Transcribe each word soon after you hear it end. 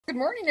Good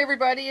morning,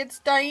 everybody. It's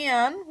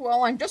Diane.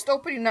 Well, I'm just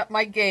opening up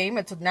my game.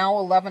 It's now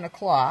 11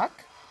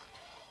 o'clock.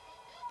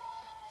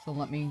 So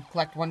let me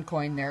collect one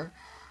coin there.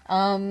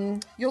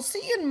 You'll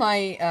see in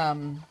my,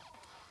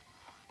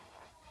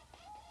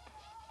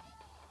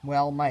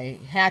 my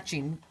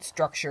hatching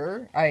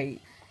structure, I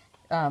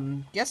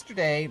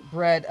yesterday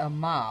bred a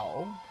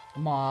MAW,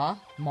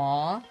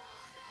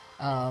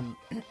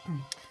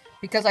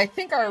 because I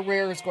think our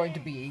rare is going to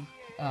be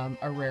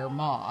a rare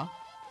MAW.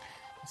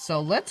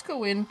 So let's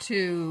go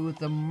into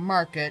the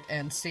market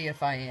and see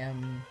if I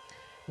am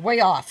way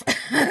off.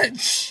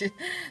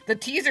 The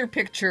teaser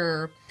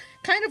picture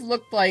kind of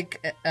looked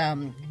like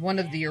one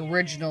of the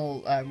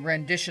original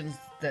renditions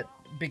that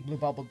Big Blue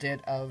Bubble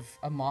did of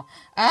a MAW.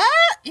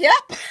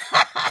 Yep.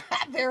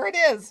 There it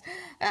is.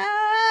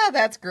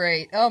 That's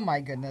great. Oh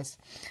my goodness.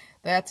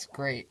 That's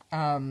great.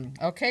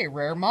 Okay,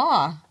 rare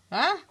MAW.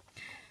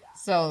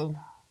 So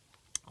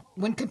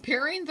when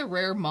comparing the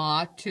rare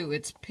MAW to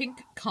its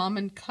pink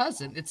common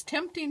cousin, it's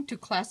tempting to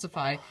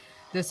classify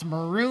this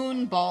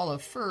maroon ball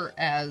of fur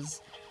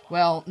as,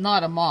 well,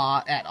 not a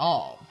MAW at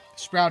all.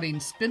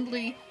 Sprouting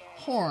spindly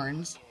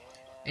horns,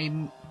 a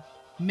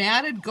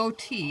matted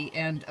goatee,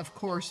 and, of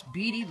course,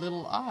 beady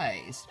little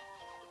eyes.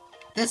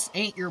 This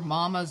ain't your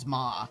mama's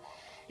MAW.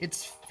 It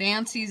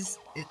fancies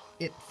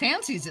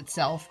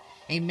itself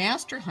a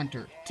master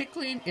hunter,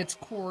 tickling its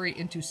quarry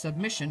into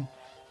submission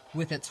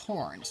with its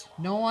horns.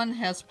 No one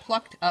has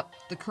plucked up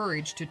the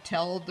courage to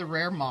tell the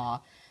rare MAW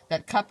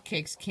that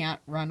cupcakes can't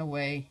run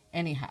away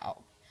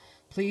anyhow.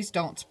 Please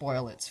don't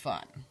spoil its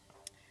fun.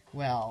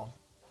 Well,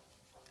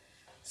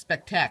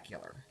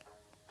 spectacular.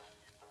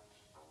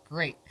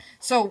 Great.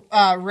 So,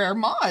 rare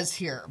MAW is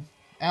here.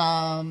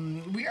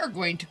 We are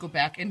going to go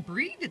back and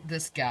breed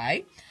this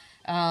guy.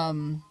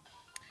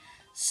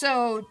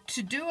 So,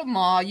 to do a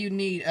MAW, you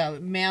need a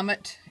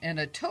Mammott and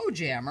a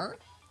Toejammer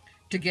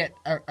to get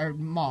a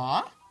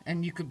MAW.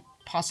 And you could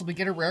possibly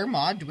get a rare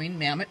MAW doing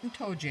Mammott and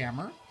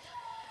Toejammer.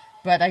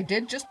 But I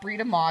did just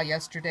breed a MAW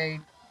yesterday,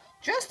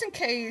 just in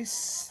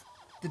case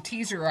the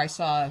teaser I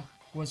saw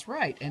was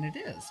right, and it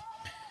is.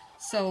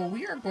 So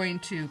we are going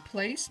to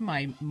place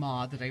my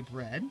MAW that I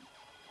bred,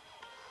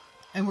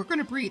 and we're going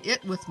to breed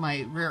it with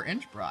my rare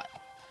Entbrat.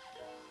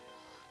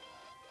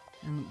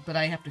 But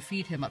I have to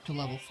feed him up to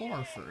level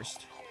 4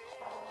 first.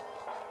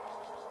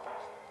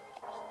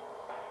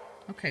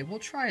 Okay, we'll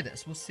try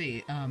this. We'll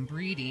see.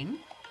 Breeding.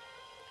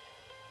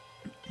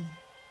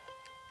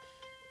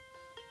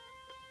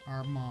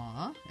 Our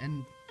MAW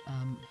and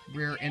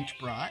rare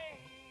Entbrat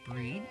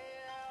breed.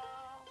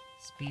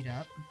 Speed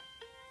up.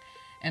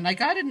 And I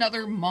got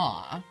another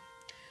MAW.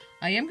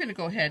 I am going to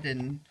go ahead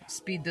and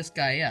speed this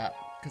guy up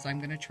because I'm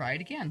going to try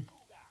it again.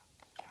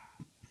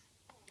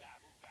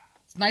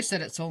 It's nice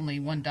that it's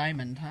only 1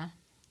 diamond, huh?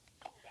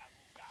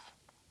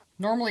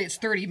 Normally it's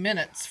 30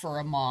 minutes for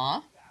a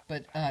MAW,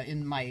 but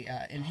in my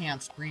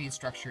enhanced breeding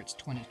structure it's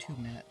 22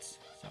 minutes.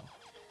 So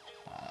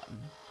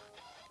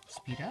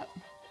speed up.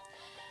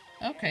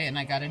 Okay, and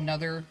I got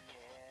another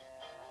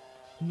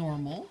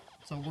normal.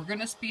 So we're going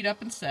to speed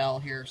up and sell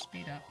here.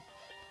 Speed up.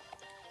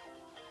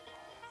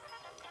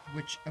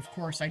 Which, of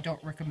course, I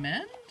don't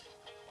recommend.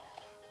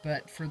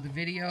 But for the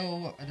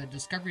video, the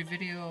discovery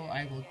video,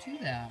 I will do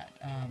that.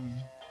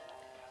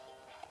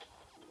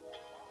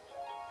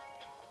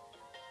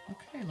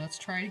 Okay, let's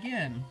try it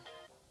again.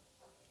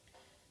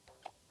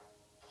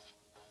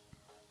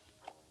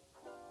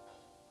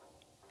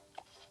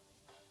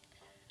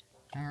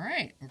 All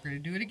right, we're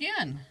going to do it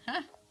again,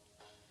 huh?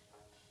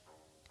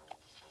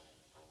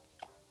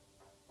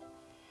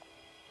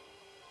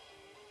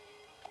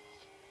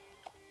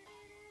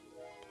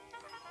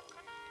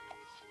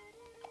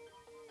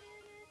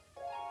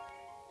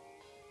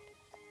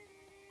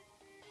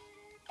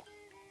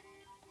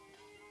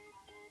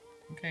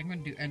 Okay, I'm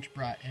going to do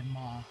Entbrat and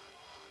MAW.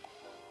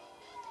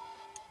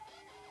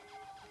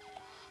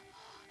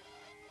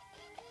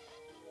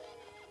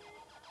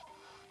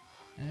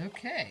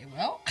 Okay,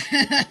 well,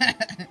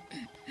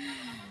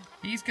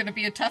 he's going to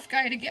be a tough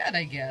guy to get,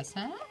 I guess,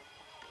 huh?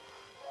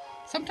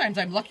 Sometimes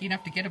I'm lucky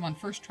enough to get him on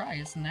first try.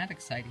 Isn't that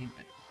exciting?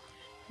 But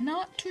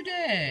not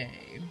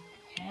today.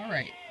 All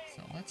right,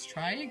 so let's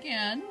try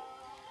again.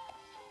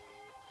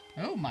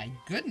 Oh, my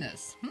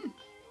goodness.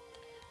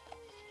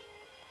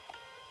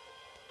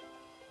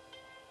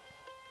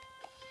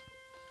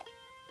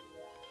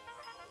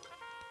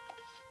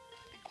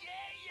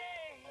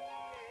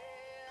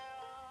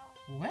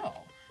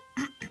 Well,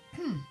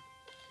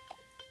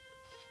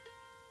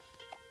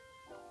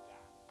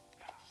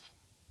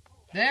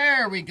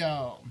 there we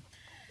go.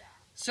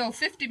 So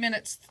 50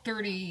 minutes,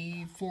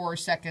 34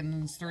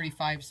 seconds,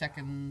 35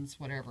 seconds,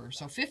 whatever.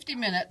 So 50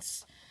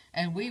 minutes,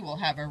 and we will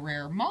have a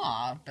rare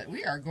MAW, but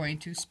we are going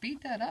to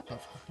speed that up,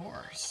 of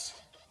course.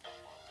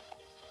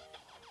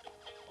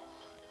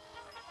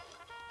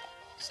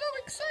 So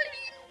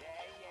exciting!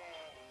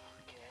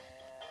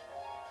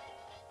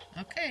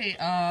 Okay,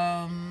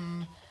 I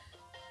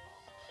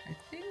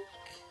think,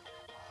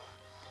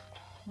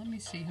 let me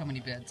see how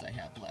many beds I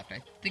have left. I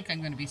think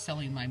I'm going to be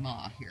selling my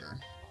MAW here.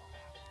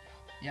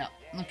 Yeah.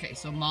 Okay,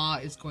 so Ma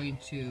is going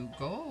to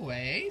go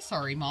away.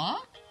 Sorry, Ma.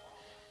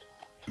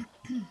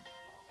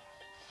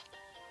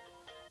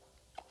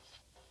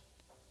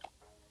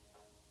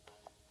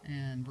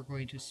 And we're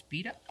going to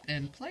speed up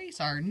and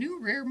place our new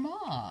rare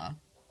Ma.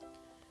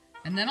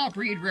 And then I'll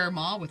breed rare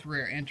Ma with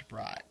rare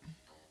Entbrat.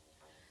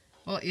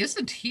 Well,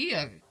 isn't he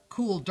a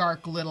cool,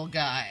 dark little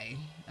guy?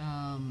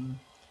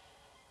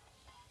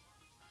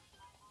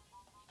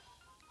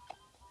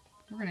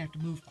 We're going to have to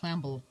move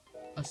Clamble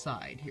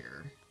aside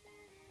here.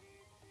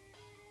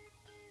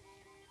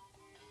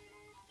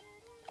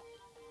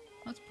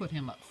 Let's put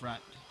him up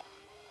front.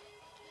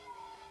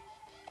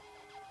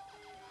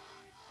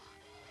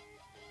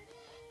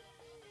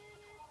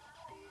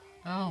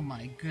 Oh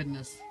my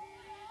goodness.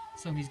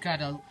 So he's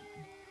got a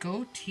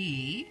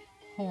goatee,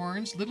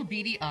 horns, little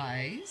beady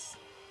eyes.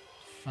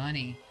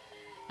 Funny.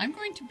 I'm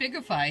going to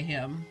bigify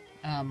him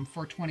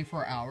for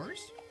 24 hours.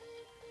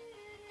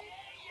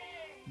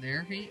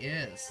 There he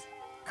is.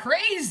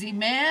 Crazy,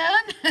 man!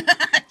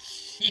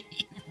 Gee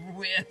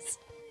whiz.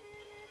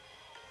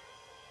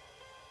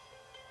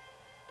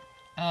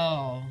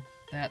 Oh,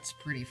 that's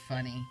pretty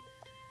funny.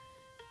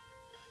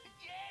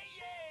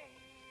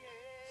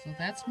 So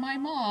that's my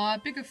Ma,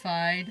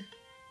 bigified.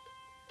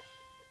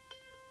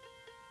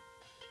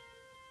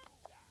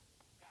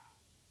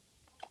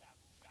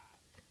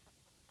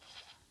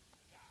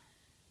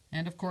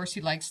 And of course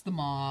he likes the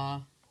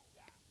MAW,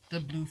 the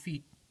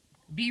Bluefeet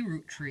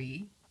bee-root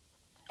tree,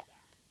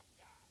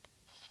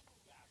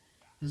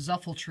 the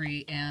Zuffle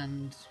tree,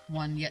 and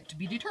one yet to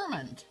be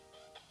determined.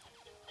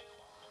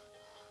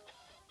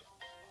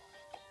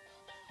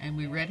 And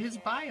we read his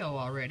bio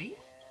already.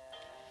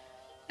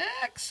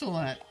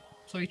 Excellent.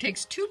 So he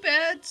takes 2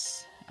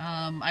 beds.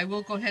 I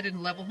will go ahead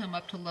and level him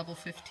up to level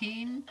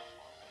 15.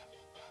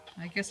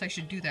 I guess I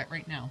should do that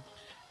right now.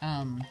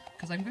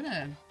 Because I'm going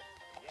to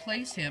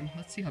place him.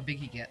 Let's see how big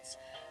he gets.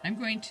 I'm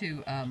going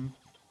to...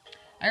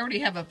 I already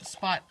have a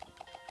spot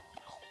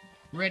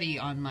ready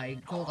on my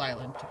Gold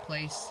Island to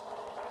place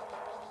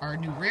our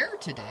new rare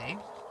today.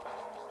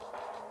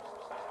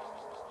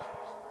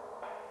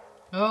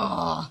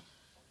 Oh,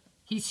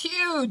 he's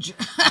huge!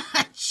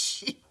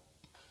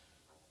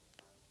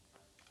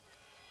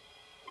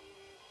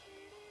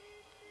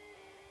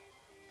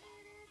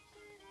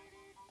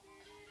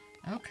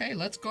 Okay,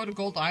 let's go to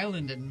Gold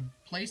Island and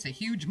place a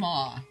huge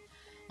MAW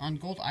on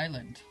Gold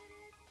Island.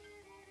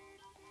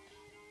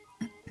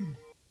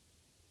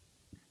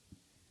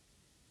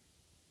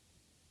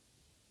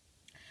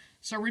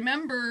 So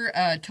remember,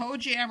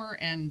 Toejammer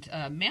and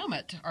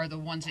Mammott are the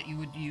ones that you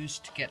would use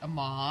to get a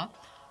MAW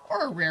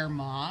or a rare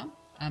MAW.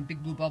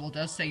 Big Blue Bubble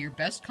does say your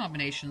best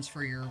combinations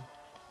for your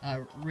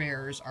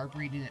rares are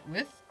breeding it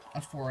with a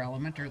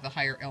 4-element or the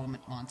higher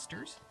element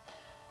monsters.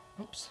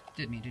 Oops,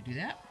 didn't mean to do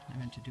that. I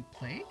meant to do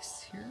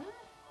place here.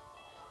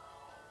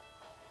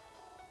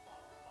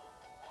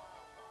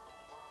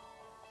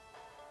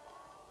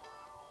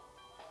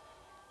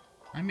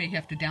 I may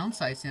have to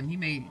downsize him. He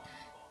may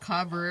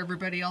cover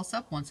everybody else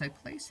up once I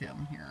place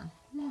him here.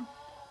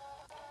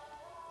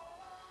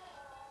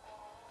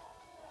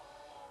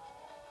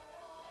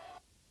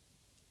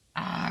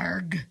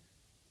 Arg!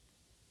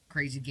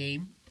 Crazy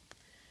game.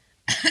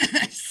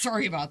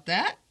 Sorry about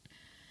that.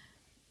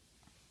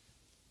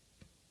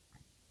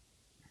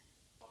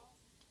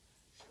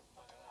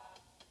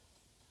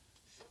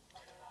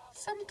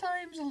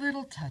 Sometimes a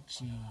little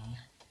touchy.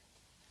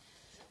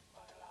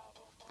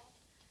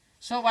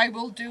 So I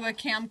will do a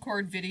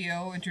camcord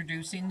video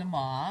introducing the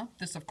MAW.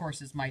 This, of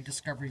course, is my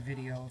discovery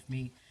video of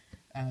me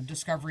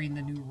discovering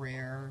the new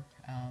rare.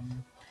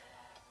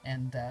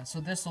 So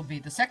this will be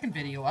the second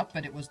video up,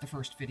 but it was the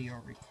first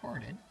video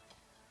recorded,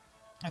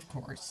 of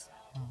course.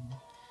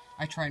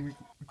 I try and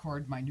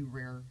record my new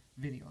rare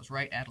videos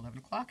right at 11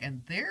 o'clock,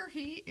 and there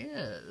he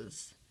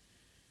is.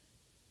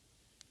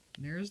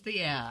 There's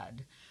the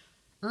ad.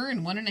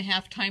 Earn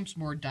 1.5 times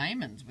more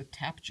diamonds with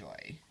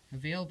Tapjoy.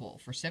 Available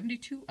for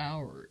 72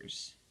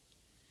 hours.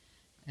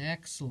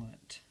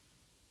 Excellent.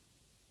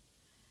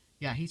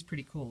 Yeah, he's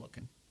pretty cool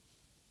looking.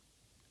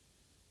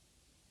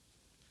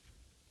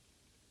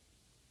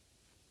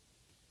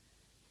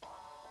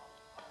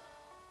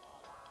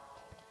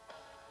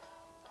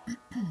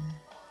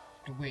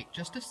 To wait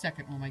just a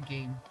second while my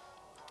game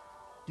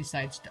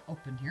decides to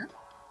open here.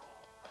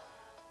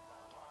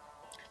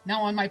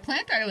 Now on my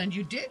plant island,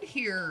 you did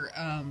hear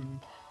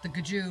the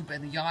Gajoob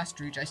and the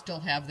Ostrich. I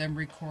still have them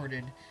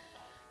recorded.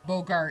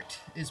 Bogart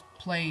is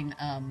playing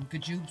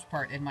Gajoob's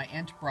part, and my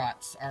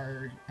Entbrats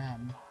are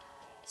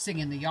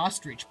singing the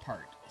Ostrich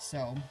part.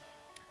 So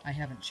I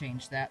haven't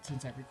changed that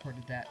since I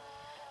recorded that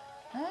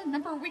a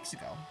number of weeks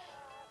ago.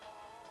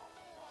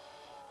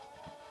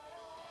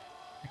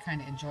 I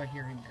kind of enjoy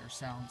hearing their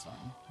sounds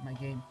on my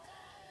game.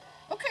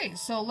 Okay,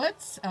 so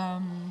let's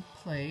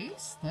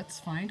place. Let's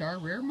find our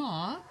rare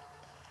MAW.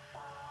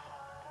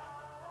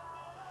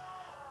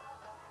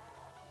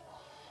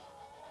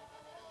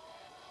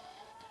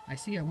 I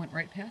see I went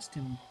right past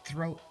him.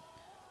 Throat.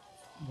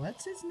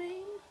 What's his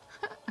name?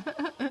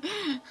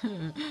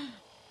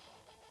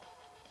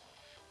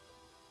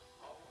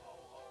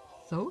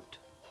 Thoat?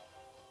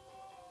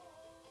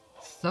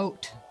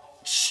 Thoat.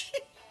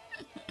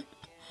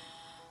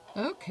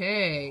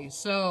 Okay,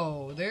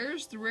 so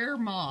there's the rare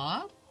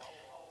MAW.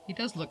 He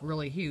does look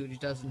really huge,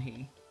 doesn't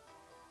he?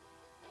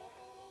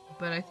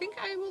 But I think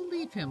I will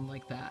leave him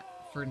like that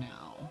for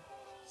now.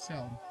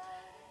 So,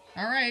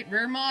 alright,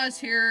 rare MAW is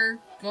here.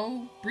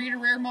 Go breed a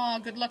rare MAW.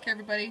 Good luck,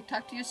 everybody.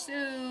 Talk to you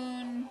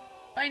soon.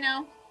 Bye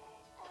now.